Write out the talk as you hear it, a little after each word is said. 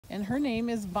and her name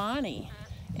is Bonnie.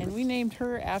 And we named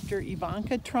her after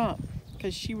Ivanka Trump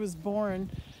because she was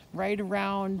born right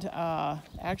around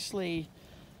actually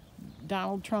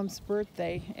Donald Trump's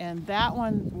birthday. And that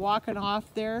one walking off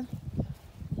there,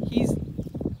 he's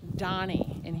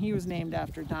Donnie, and he was named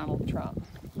after Donald Trump.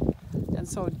 And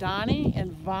so Donnie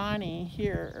and Bonnie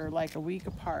here are like a week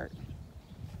apart.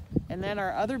 And then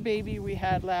our other baby we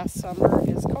had last summer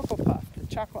is Cocoa Puff, the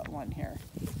chocolate one here.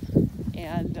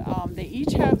 And they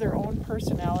each have their own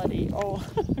personality. Oh,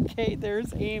 okay,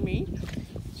 there's Amy.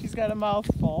 She's got a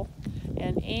mouthful.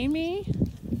 And Amy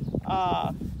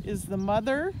is the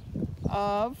mother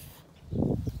of,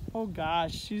 oh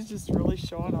gosh, she's just really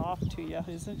showing off to you,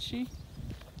 isn't she?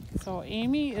 So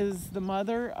Amy is the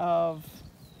mother of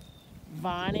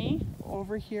Vonnie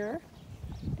over here,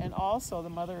 and also the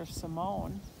mother of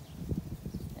Simone.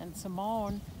 And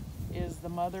Simone is the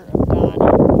mother of Donnie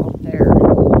out there.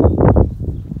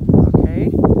 Okay,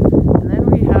 and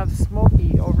then we have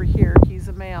Smokey over here. He's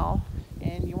a male,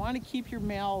 and you want to keep your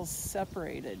males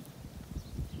separated.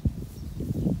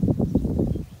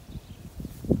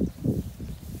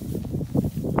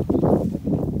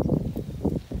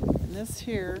 And this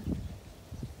here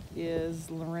is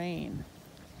Lorraine.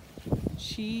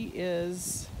 She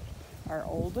is our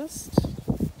oldest.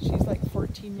 She's like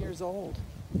 14 years old.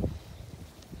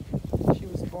 She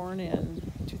was born in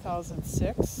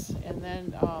 2006, and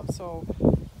then so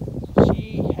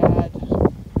she had,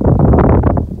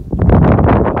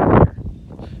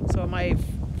 so my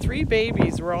 3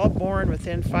 babies were all born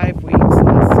within 5 weeks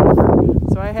last summer,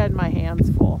 so I had my hands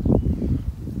full.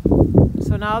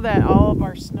 So now that all of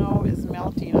our snow is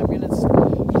melting, I'm going to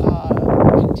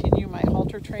continue my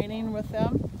halter training with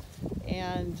them,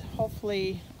 and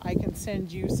hopefully I can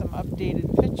send you some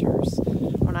updated pictures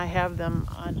when I have them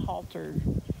on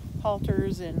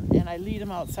halters and I lead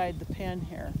them outside the pen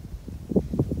here.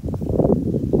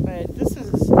 But this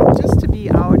is just to be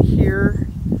out here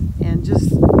and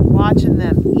just watching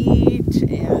them eat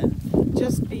and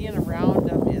just being around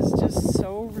them is just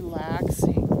so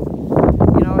relaxing.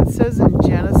 You know, it says in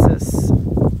Genesis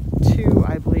 2,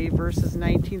 I believe, verses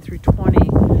 19 through 20,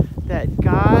 that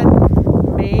God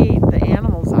made the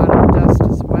animals out of dust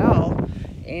as well,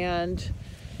 and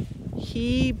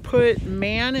He put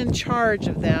man in charge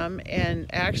of them and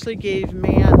actually gave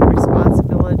man the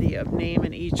responsibility of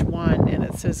naming each one. And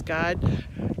it says God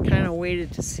kind of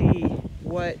waited to see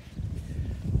what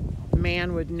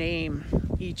man would name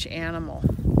each animal.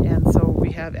 And so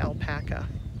we have alpaca.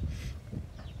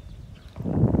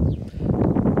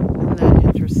 Isn't that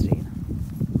interesting?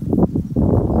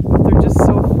 But they're just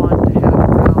so fun to have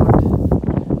around.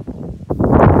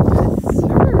 Yes,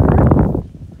 sir.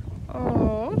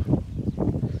 Oh,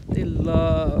 they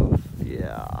love,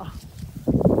 yeah.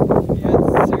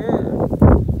 Yes, sir.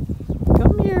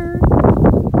 Come here.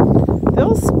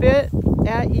 They'll spit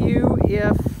at you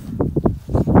if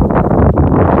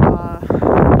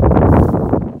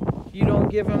you don't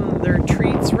give them their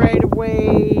treats right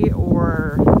away,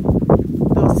 or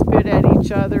they'll spit at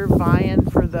each other vying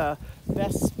for the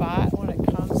best spot when it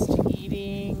comes to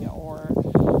eating, or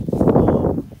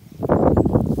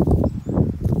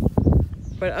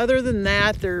but other than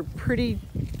that, they're pretty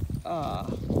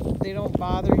they don't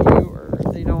bother you, or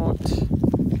they don't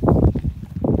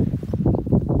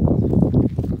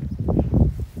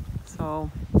so.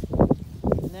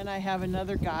 And then I have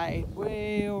another guy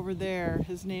way over there.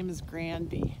 His name is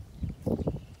Granby,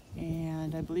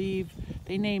 and I believe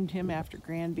they named him after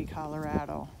Granby,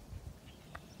 Colorado.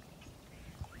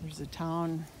 There's a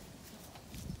town,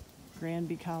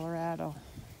 Granby, Colorado.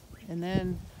 And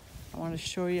then I want to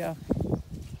show you,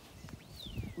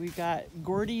 we got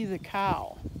Gordy the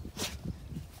cow.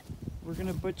 We're going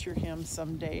to butcher him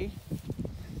someday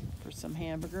for some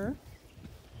hamburger.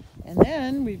 And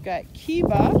then we've got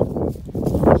Kiba.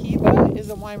 Kiba is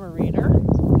a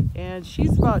Weimaraner, and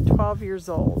she's about 12 years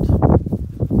old.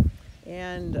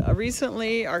 And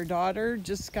recently our daughter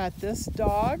just got this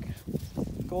dog,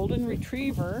 golden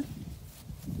retriever,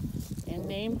 and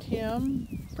named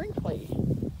him Brinkley.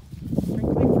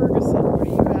 Brinkley Ferguson, what are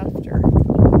you after?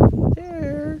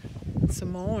 There.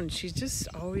 Simone, she's just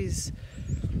always,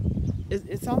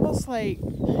 it's almost like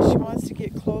she wants to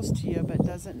get close to you but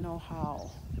doesn't know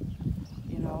how,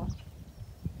 you know.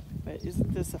 But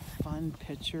isn't this a fun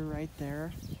picture right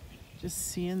there? Just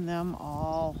seeing them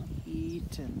all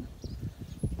eat, and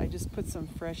I just put some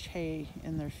fresh hay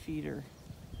in their feeder,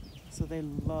 so they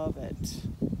love it.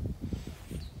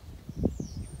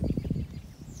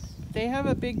 They have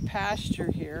a big pasture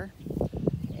here,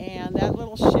 and that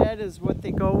little shed is what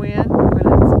they go in when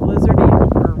it's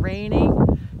blizzarding or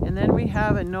raining, and And then we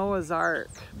have a Noah's Ark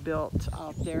built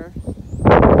out there,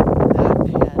 that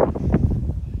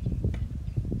pen.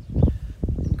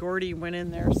 And Gordy went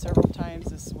in there several times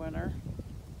this winter.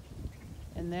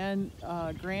 And then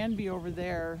Granby over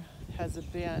there has a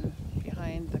bin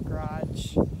behind the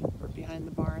garage, or behind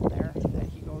the barn there, that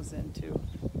he goes into.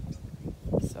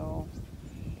 So,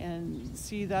 and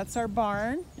see, that's our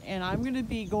barn, and I'm going to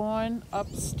be going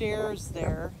upstairs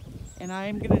there, and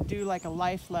I'm going to do like a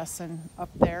life lesson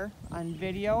up there on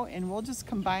video, and we'll just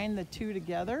combine the two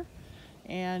together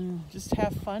and just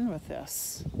have fun with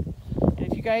this. And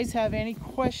if you guys have any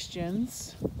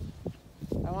questions,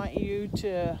 I want you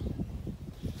to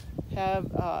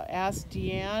have ask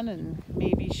Deanne, and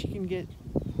maybe she can get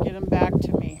them back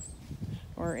to me,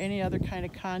 or any other kind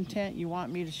of content you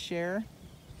want me to share.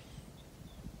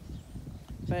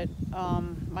 But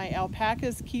my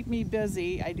alpacas keep me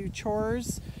busy. I do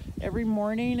chores every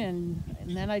morning, and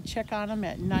then I check on them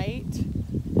at night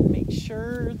and make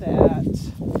sure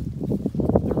that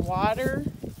their water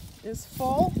is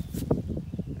full,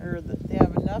 or that they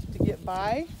have enough to get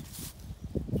by.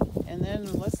 And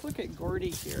then let's look at Gordy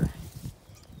here.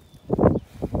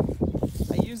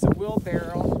 I use a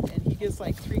wheelbarrow, and he gets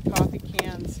like 3 coffee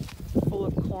cans full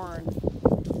of corn.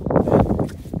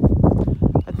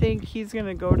 I think he's going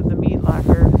to go to the meat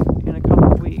locker in a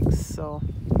couple of weeks. So,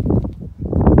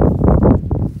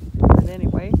 but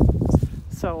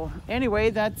anyway,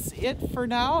 that's it for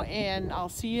now, and I'll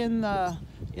see you in the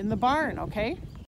barn. Okay.